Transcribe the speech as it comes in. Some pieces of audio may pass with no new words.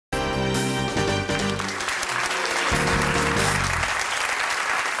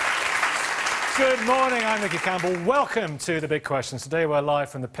Good morning, I'm Nicky Campbell. Welcome to The Big Questions. Today we're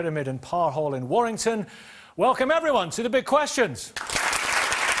live from the Pyramid and Power Hall in Warrington. Welcome everyone to The Big Questions.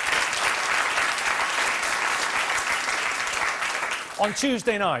 On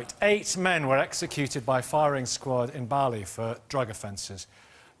Tuesday night, 8 men were executed by firing squad in Bali for drug offences.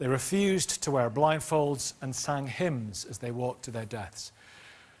 They refused to wear blindfolds and sang hymns as they walked to their deaths.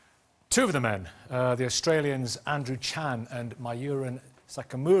 Two of the men, the Australians Andrew Chan and Mayuran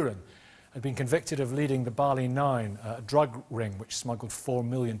Sakamuran, had been convicted of leading the Bali Nine, a drug ring which smuggled $4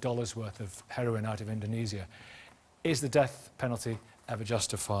 million worth of heroin out of Indonesia. Is the death penalty ever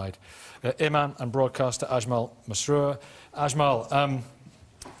justified? Imam and broadcaster Ajmal Masroor. Ajmal,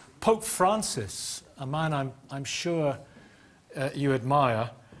 Pope Francis, a man I'm sure you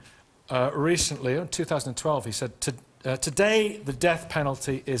admire, recently, in 2012, he said, today the death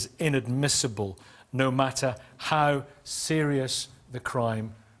penalty is inadmissible, no matter how serious the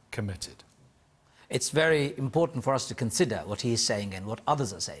crime committed. It's very important for us to consider what he is saying and what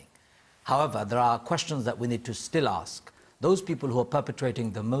others are saying. However, there are questions that we need to still ask. Those people who are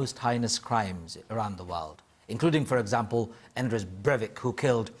perpetrating the most heinous crimes around the world, including, for example, Anders Breivik, who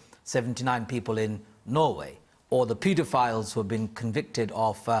killed 79 people in Norway, or the paedophiles who have been convicted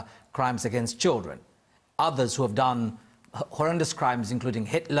of crimes against children, others who have done horrendous crimes, including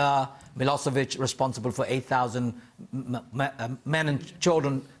Hitler, Milosevic, responsible for 8,000 men and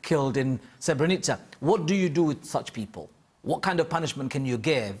children killed in Srebrenica. What do you do with such people? What kind of punishment can you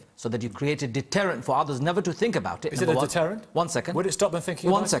give so that you create a deterrent for others never to think about it? Is it a deterrent? 1 second. Would it stop them thinking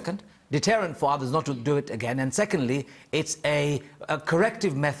about it? 1 second. Deterrent for others not to do it again. And secondly, it's a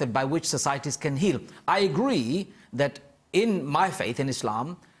corrective method by which societies can heal. I agree that in my faith, in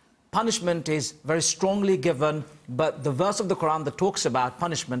Islam, punishment is very strongly given, but the verse of the Quran that talks about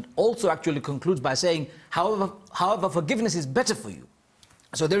punishment also actually concludes by saying, however, forgiveness is better for you.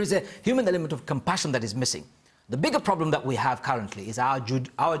 So there is a human element of compassion that is missing. The bigger problem that we have currently is our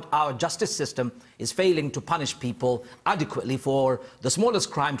justice system is failing to punish people adequately for the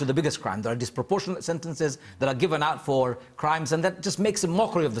smallest crime to the biggest crime. There are disproportionate sentences that are given out for crimes, and that just makes a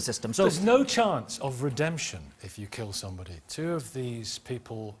mockery of the system. So there's no chance of redemption if you kill somebody. Two of these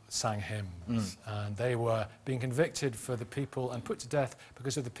people sang hymns, and they were being convicted for the people and put to death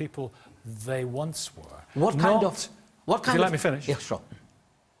because of the people they once were. What kind of... If you let me finish. Yeah, sure.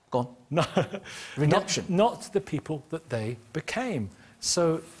 Go on. No, redemption. Not the people that they became.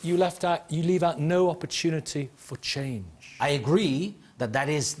 So you leave out no opportunity for change. I agree that that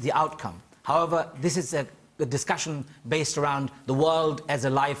is the outcome. However, this is a discussion based around the world as a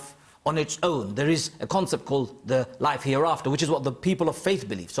life on its own. There is a concept called the life hereafter, which is what the people of faith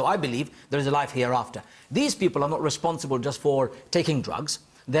believe. So I believe there is a life hereafter. These people are not responsible just for taking drugs.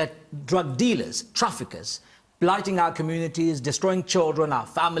 They're drug dealers, traffickers, blighting our communities, destroying children, our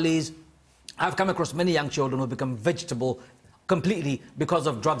families. I've come across many young children who become vegetable completely because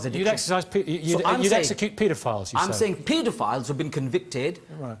of drugs addiction. You'd execute paedophiles, you say? I'm saying paedophiles who've been convicted,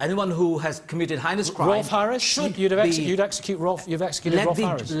 right. Anyone who has committed heinous crime... Rolf Harris? You've executed Rolf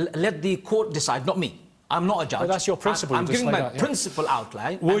Harris? Let the court decide, not me. I'm not a judge. But that's your principle. I'm giving my principle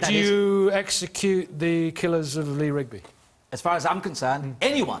outline. Would you execute the killers of Lee Rigby? As far as I'm concerned,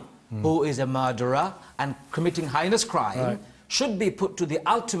 anyone who is a murderer and committing heinous crime should be put to the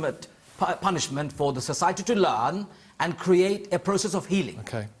ultimate punishment for the society to learn and create a process of healing.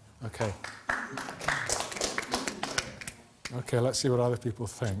 OK. OK, let's see what other people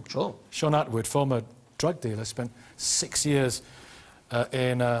think. Sure. Shaun Attwood, former drug dealer, spent 6 years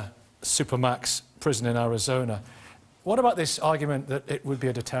in a Supermax prison in Arizona. What about this argument that it would be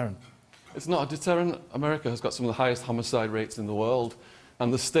a deterrent? It's not a deterrent. America has got some of the highest homicide rates in the world.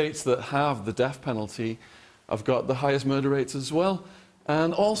 And the states that have the death penalty have got the highest murder rates as well.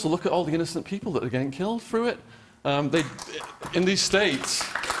 And also, look at all the innocent people that are getting killed through it. In these states,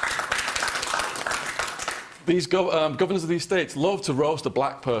 these governors of these states love to roast a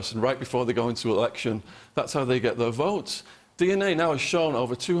black person right before they go into election. That's how they get their votes. DNA now has shown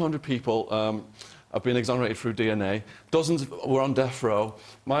over 200 people have been exonerated through DNA. Dozens were on death row.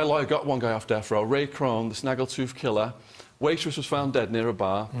 My lawyer got one guy off death row, Ray Crone, the snaggletooth killer. Waitress was found dead near a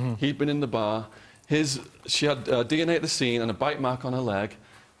bar. He'd been in the bar. She had DNA at the scene and a bite mark on her leg.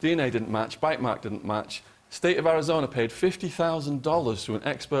 DNA didn't match, bite mark didn't match. State of Arizona paid $50,000 to an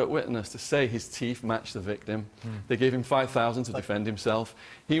expert witness to say his teeth matched the victim. They gave him $5,000 to defend himself.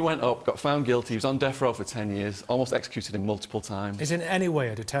 He went up, got found guilty. He was on death row for 10 years, almost executed him multiple times. Is it in any way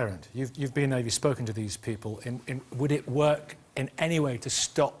a deterrent? You've spoken to these people. Would it work in any way to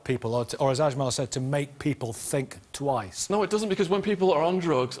stop people, or as Ajmal said, to make people think twice? No, it doesn't, because when people are on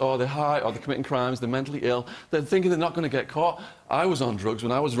drugs, or they're high, or they're committing crimes, they're mentally ill, they're thinking they're not going to get caught. I was on drugs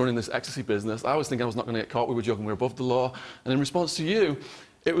when I was running this ecstasy business. I was thinking I was not going to get caught. We were joking, we were above the law. And in response to you,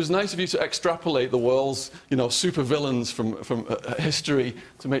 it was nice of you to extrapolate the world's, you know, super villains from history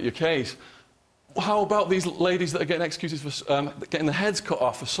to make your case. How about these ladies that are getting executed for getting their heads cut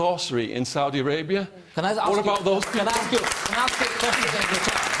off for sorcery in Saudi Arabia? What about those people? Can I ask you a question?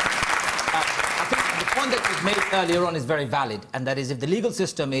 I think the point that was made earlier on is very valid, and that is if the legal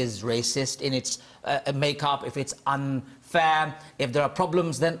system is racist in its makeup, if it's unfair, if there are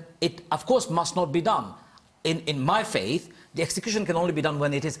problems, then it, of course, must not be done. In my faith, the execution can only be done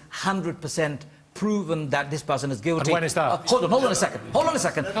when it is 100% proven that this person is guilty. And when is that? Hold on a second.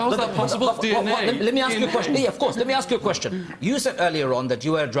 How is that possible? DNA? Let me ask you a question. Yeah, of course. Let me ask you a question. You said earlier on that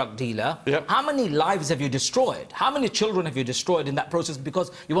you were a drug dealer. Yep. How many lives have you destroyed? How many children have you destroyed in that process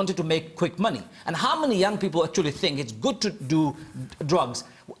because you wanted to make quick money? And how many young people actually think it's good to do drugs?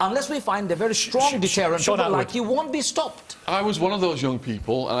 Unless we find a very strong deterrent, people like you won't be stopped. I was one of those young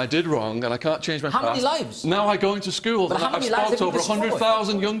people, and I did wrong, and I can't change my past. How many lives? Now I go into schools, and I've spoken to over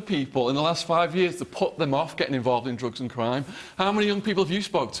 100,000 young people in the last 5 years to put them off getting involved in drugs and crime. How many young people have you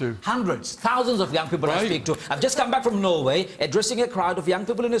spoke to? Hundreds, thousands of young people I speak to. I've just come back from Norway, addressing a crowd of young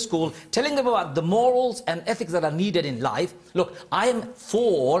people in a school, telling them about the morals and ethics that are needed in life. Look, I am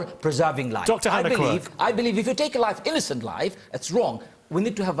for preserving life. Dr. Hannah, I believe if you take a life, innocent life, it's wrong. We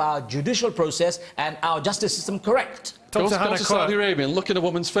need to have our judicial process and our justice system correct. Go to Saudi Arabia and look in a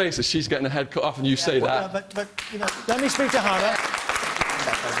woman's face as she's getting her head cut off and you say that. But you know, let me speak to Hannah.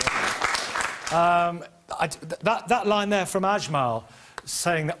 That line there from Ajmal,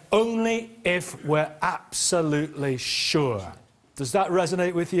 saying that only if we're absolutely sure. Does that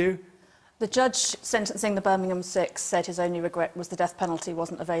resonate with you? The judge sentencing the Birmingham Six said his only regret was the death penalty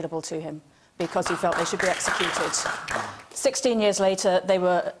wasn't available to him because he felt they should be executed. 16 years later, they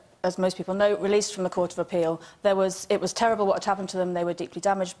were, as most people know, released from the Court of Appeal. It was terrible what had happened to them. They were deeply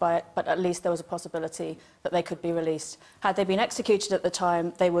damaged by it, but at least there was a possibility that they could be released. Had they been executed at the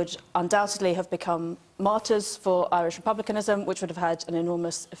time, they would undoubtedly have become martyrs for Irish republicanism, which would have had an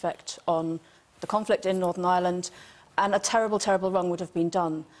enormous effect on the conflict in Northern Ireland, and a terrible, terrible wrong would have been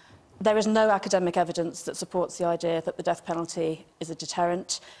done. There is no academic evidence that supports the idea that the death penalty is a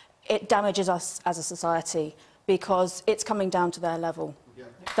deterrent. It damages us as a society because it's coming down to their level.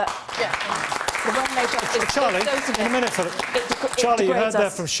 Charlie, in a minute, Charlie, you heard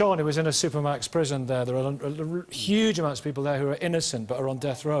there from Shaun, who was in a Supermax prison there. There are huge amounts of people there who are innocent but are on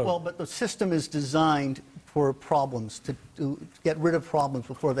death row. Well, but the system is designed for problems, to get rid of problems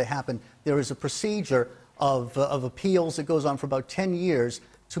before they happen. There is a procedure of appeals that goes on for about 10 years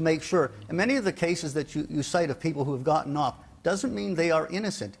to make sure. And many of the cases that you cite of people who have gotten off doesn't mean they are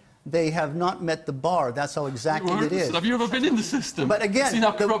innocent. They have not met the bar. That's how exactly it is. Have you ever been in the system? But again,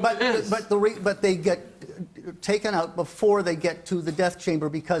 but they get taken out before they get to the death chamber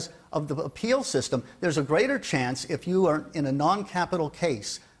because of the appeal system. There's a greater chance if you are in a non-capital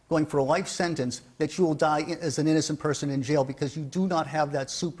case going for a life sentence that you will die as an innocent person in jail because you do not have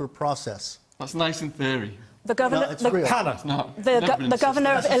that super process. That's nice in theory. The governor, the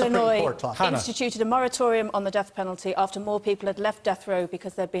governor of Illinois instituted a moratorium on the death penalty after more people had left death row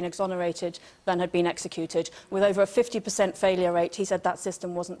because they'd been exonerated than had been executed. With over a 50% failure rate, he said that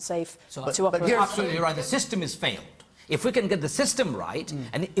system wasn't safe to operate. But you're absolutely right. The system is failed. If we can get the system right,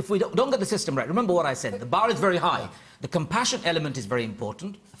 and if we don't get the system right, remember what I said, the bar is very high. The compassion element is very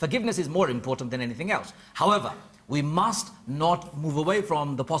important. Forgiveness is more important than anything else. However, we must not move away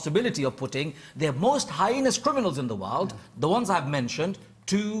from the possibility of putting the most heinous criminals in the world, the ones I've mentioned,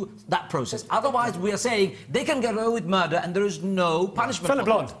 to that process. Otherwise, we are saying they can get away with murder and there is no punishment. Philip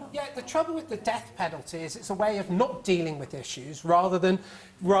Blond. Yeah, the trouble with the death penalty is it's a way of not dealing with issues rather than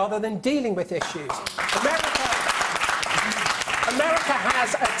dealing with issues. America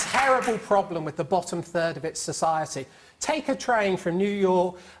has a terrible problem with the bottom third of its society. Take a train from New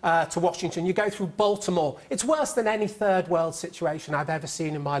York to Washington, you go through Baltimore. It's worse than any third world situation I've ever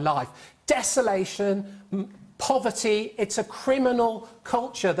seen in my life. Desolation, poverty, it's a criminal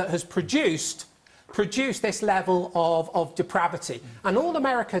culture that has produced this level of depravity. And all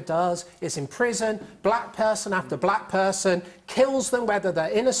America does is imprison black person after black person, kills them whether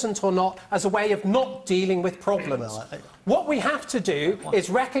they're innocent or not, as a way of not dealing with problems. What we have to do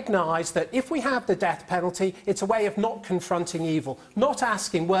is recognise that if we have the death penalty, it's a way of not confronting evil, not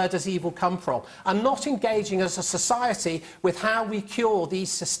asking where does evil come from, and not engaging as a society with how we cure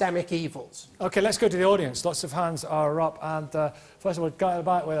these systemic evils. OK, let's go to the audience. Lots of hands are up. And first of all, guy at the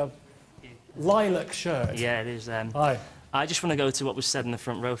back with a lilac shirt. Yeah, it is. Hi. I just want to go to what was said in the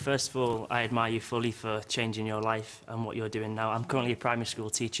front row. First of all, I admire you fully for changing your life and what you're doing now. I'm currently a primary school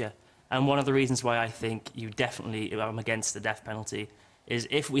teacher, and one of the reasons why I think you definitely am against the death penalty is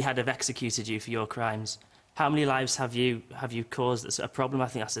if we had have executed you for your crimes, how many lives have you caused? That's a problem. I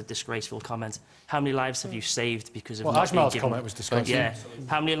think that's a disgraceful comment. How many lives have you saved because of not being given... comment was disgraceful. Yeah.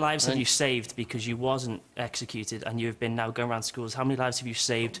 How many lives have you saved because you wasn't executed and you have been now going around schools? How many lives have you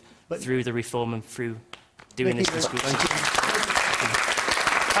saved through the reform and through doing this in schools?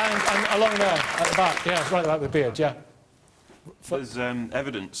 And along there, at the back, yeah, right about the beard, yeah. There's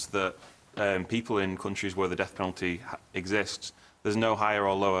evidence that people in countries where the death penalty exists, there's no higher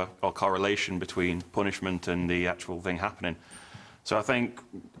or lower or correlation between punishment and the actual thing happening. So I think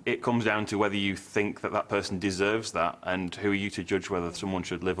it comes down to whether you think that that person deserves that, and who are you to judge whether someone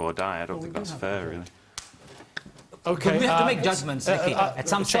should live or die. I don't think that's fair, really. Okay, we have to make judgments, Nicky, at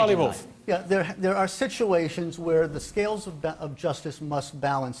some stage in life. Yeah, there are situations where the scales of justice must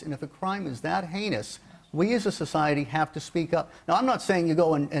balance, and if a crime is that heinous, we as a society have to speak up. Now, I'm not saying you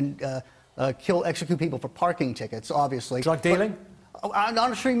go and execute people for parking tickets, obviously. Drug dealing? I'm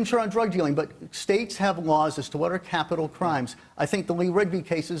not even sure on drug dealing, but states have laws as to what are capital crimes. I think the Lee Rigby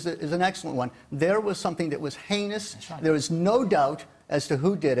case is an excellent one. There was something that was heinous. Right. There is no doubt as to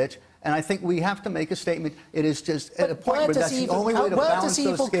who did it. And I think we have to make a statement. It is just at a point where that's the only way to balance those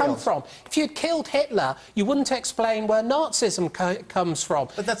scales. Where does evil come from? If you'd killed Hitler, you wouldn't explain where Nazism comes from.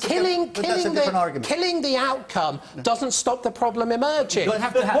 But that's a different argument. Killing the outcome doesn't stop the problem emerging.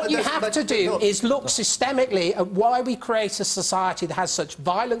 What you have to do is look systemically at why we create a society that has such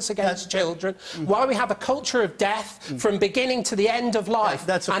violence against children, why we have a culture of death from beginning to the end of life.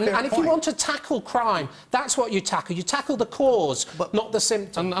 And if you want to tackle crime, that's what you tackle. You tackle the cause, not the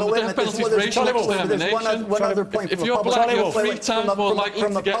symptom. There's one other point. If you're black, you're 3 times more likely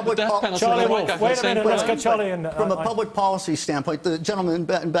to get the death penalty than a white guy. Wait a minute, let's get Charlie in. From a public policy standpoint, the gentleman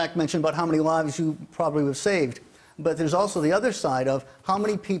back mentioned about how many lives you probably have saved. But there's also the other side of how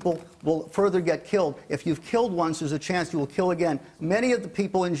many people will further get killed. If you've killed once, there's a chance you will kill again. Many of the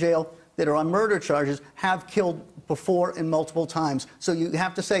people in jail that are on murder charges have killed before and multiple times. So you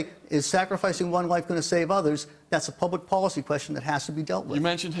have to say, is sacrificing one life going to save others? That's a public policy question that has to be dealt with. You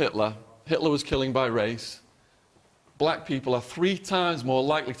mentioned Hitler. Hitler was killing by race. Black people are 3 times more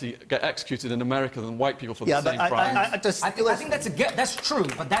likely to get executed in America than white people for the same crime. I think that's true,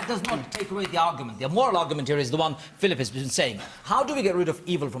 but that does not take away the argument. The moral argument here is the one Philip has been saying. How do we get rid of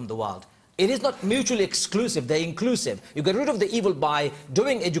evil from the world? It is not mutually exclusive, they're inclusive. You get rid of the evil by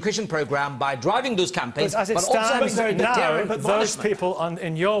doing education program, by driving those campaigns, but as it stands now, those people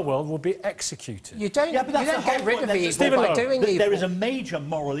in your world will be executed. You don't get rid of evil by doing evil. There is a major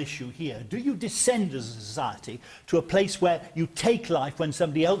moral issue here. Do you descend as a society to a place where you take life when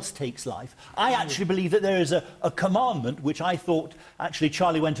somebody else takes life? I actually believe that there is a commandment, which I thought actually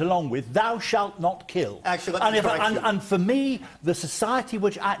Charlie went along with, thou shalt not kill. Actually, and for me, the society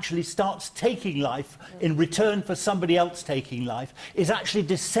which actually starts taking life in return for somebody else taking life is actually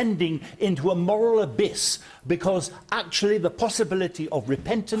descending into a moral abyss, because actually the possibility of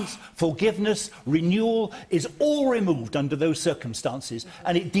repentance, forgiveness, renewal is all removed under those circumstances,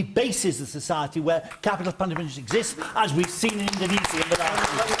 and it debases the society where capital punishment exists, as we've seen in Indonesia in the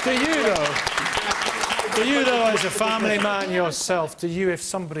last Do you, though, as a family man yourself, if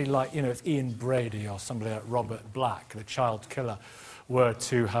somebody like, if Ian Brady or somebody like Robert Black, the child killer, were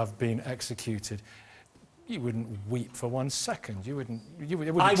to have been executed, you wouldn't weep for 1 second. It wouldn't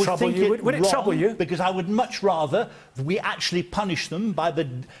trouble you. Would it trouble you? Because I would much rather we actually punish them by the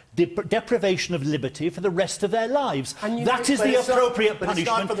deprivation of liberty for the rest of their lives. That is the appropriate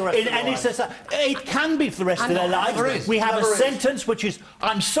punishment in any society. It can be for the rest of their lives. We have a sentence which is,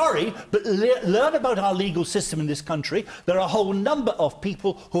 I'm sorry, but learn about our legal system in this country. There are a whole number of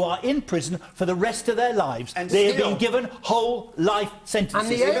people who are in prison for the rest of their lives. They have been given whole life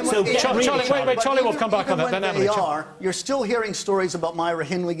sentences. Charlie will come back on that. You're still hearing stories about Myra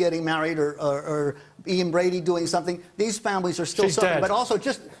Hindley getting married or Ian Brady doing something. These families are still suffering, but also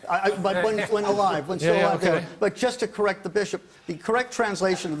when alive. But just to correct the bishop, the correct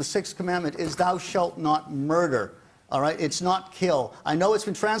translation of the 6th commandment is thou shalt not murder. All right, it's not kill. I know it's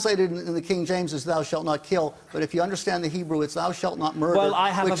been translated in the King James as thou shalt not kill, but if you understand the Hebrew, it's thou shalt not murder,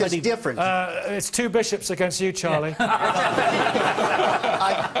 which is different. It's 2 bishops against you, Charlie. I'm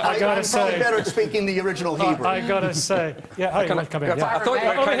probably better at speaking the original Hebrew. I gotta say, I thought you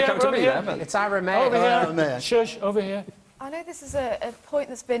were trying to come to me. It's Aramaic. Over here. Shush, over here. I know this is a point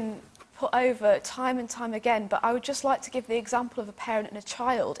that's been put over time and time again, but I would just like to give the example of a parent and a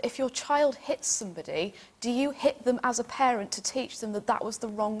child. If your child hits somebody, do you hit them as a parent to teach them that that was the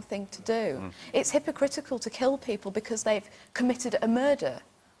wrong thing to do? It's hypocritical to kill people because they've committed a murder.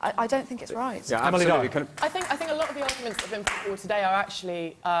 I don't think it's right. Yeah, absolutely. I think a lot of the arguments that have been put forward today are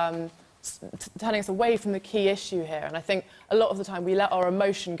actually turning us away from the key issue here. And I think a lot of the time we let our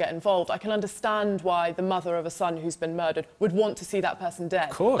emotion get involved. I can understand why the mother of a son who's been murdered would want to see that person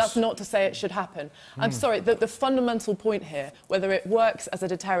dead. Of course. That's not to say it should happen. I'm sorry, the fundamental point here, whether it works as a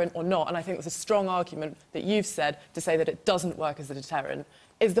deterrent or not, and I think it's a strong argument that you've said to say that it doesn't work as a deterrent,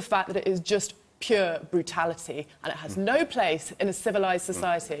 is the fact that it is just pure brutality, and it has no place in a civilised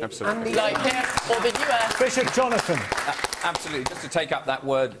society. Absolutely. Like here or the US. Bishop Jonathan. Absolutely. Just to take up that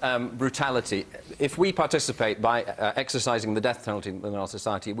word, brutality, if we participate by exercising the death penalty in our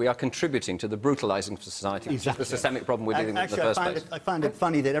society, we are contributing to the brutalising of society, which is the systemic problem we're dealing with in the first place. I find it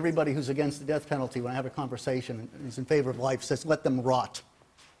funny that everybody who's against the death penalty, when I have a conversation and is in favour of life, says, let them rot.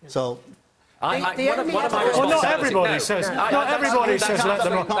 So... Well, not everybody says. Not everybody says let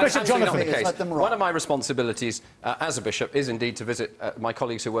them rot. Bishop Jonathan. One of my responsibilities as a bishop is indeed to visit my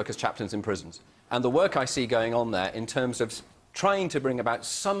colleagues who work as chaplains in prisons, and the work I see going on there in terms of trying to bring about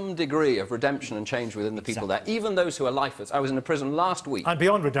some degree of redemption and change within the people there, even those who are lifers. I was in a prison last week. And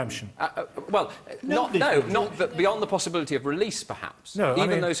beyond redemption? Not beyond the possibility of release, perhaps. No,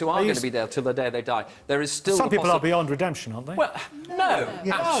 even those who are going to be there till the day they die. There is still... Some people are beyond redemption, aren't they? Well, no,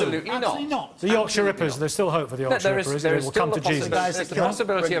 absolutely not. The Yorkshire Rippers, there's still hope for the Yorkshire Rippers. They will come to Jesus. There's the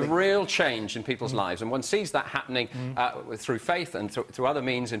possibility of real change in people's lives, and one sees that happening through faith and through other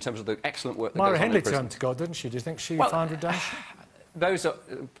means in terms of the excellent work that goes on in prison. Myra Hindley turned to God, didn't she? Do you think she found redemption?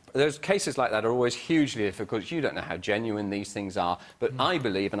 Those cases like that are always hugely difficult. You don't know how genuine these things are, but I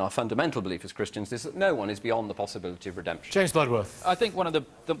believe, and our fundamental belief as Christians, is that no one is beyond the possibility of redemption. James Bloodworth. I think one of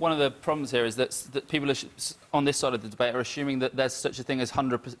the problems here is that people on this side of the debate are assuming that there's such a thing as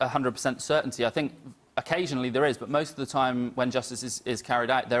 100% certainty. I think occasionally there is, but most of the time when justice is carried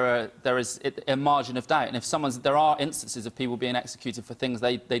out, there is a margin of doubt. And if there are instances of people being executed for things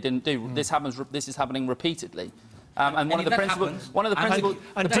they didn't do. This is happening repeatedly. And one of the principles...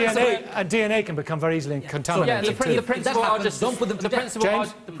 And DNA can become very easily contaminated. The principle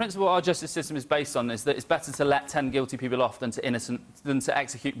our justice system is based on is that it's better to let 10 guilty people off than to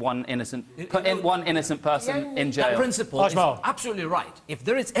execute one innocent person in jail. That principle is absolutely right. If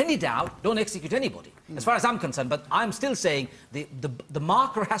there is any doubt, don't execute anybody. As far as I'm concerned, but I'm still saying the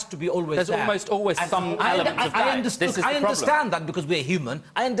marker has to be always there. There's almost always some element of doubt. I understand that because we're human.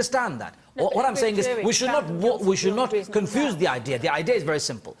 I understand that. What I'm saying is we should not confuse the idea. The idea is very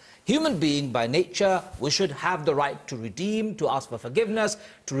simple. Human being by nature, we should have the right to redeem, to ask for forgiveness,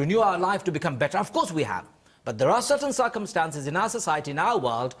 to renew our life, to become better. Of course we have. But there are certain circumstances in our society, in our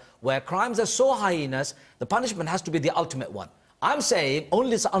world, where crimes are so heinous, the punishment has to be the ultimate one. I'm saying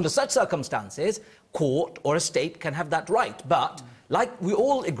only under such circumstances, court or a state can have that right. But, like we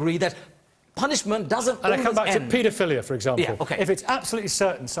all agree that punishment doesn't always And I come back end. to paedophilia, for example. Yeah, okay. If it's absolutely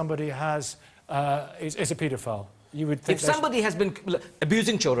certain somebody is a paedophile, you would think... If somebody has been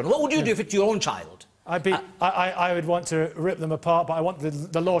abusing children, what would you do if it's your own child? I would want to rip them apart, but I want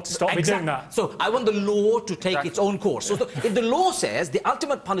the law to stop me doing that. So I want the law to take its own course. So if the law says the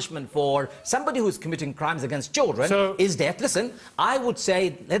ultimate punishment for somebody who is committing crimes against children is death, listen, I would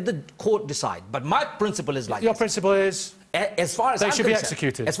say let the court decide. But my principle is like Your principle is... As far as they should be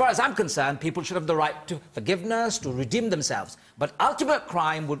executed. As far as I'm concerned, people should have the right to forgiveness, to redeem themselves. But ultimate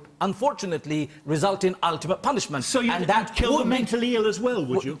crime would, unfortunately, result in ultimate punishment. So you'd kill the mentally ill as well,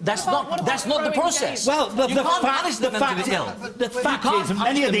 would you? That's not the process. Well, the fact is,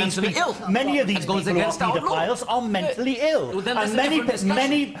 many of these people who are paedophiles are mentally ill.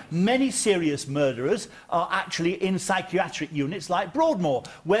 And many serious murderers are actually in psychiatric units like Broadmoor,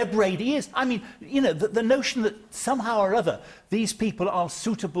 where Brady is. I mean, you know, the notion that somehow or other these people are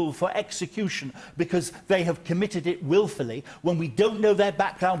suitable for execution because they have committed it willfully, when we don't know their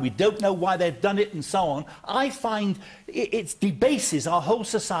background, we don't know why they've done it and so on, I find it debases our whole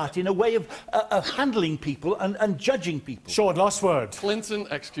society in a way of handling people and judging people. Shaun, last word. Clinton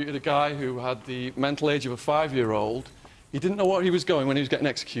executed a guy who had the mental age of a 5-year-old. He didn't know where he was going when he was getting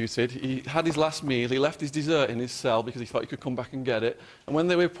executed. He had his last meal. He left his dessert in his cell because he thought he could come back and get it. And when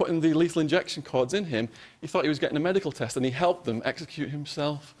they were putting the lethal injection cords in him, he thought he was getting a medical test, and he helped them execute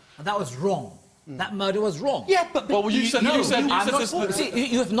himself. And that was wrong. That murder was wrong. Yeah, but well, you said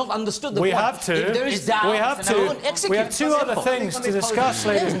you have not understood the point. We have to. If there is doubt, we have two other things to discuss,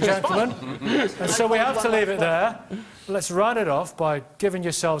 ladies and gentlemen, and so we have to leave it there. Let's round it off by giving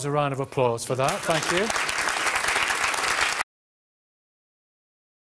yourselves a round of applause for that. Thank you.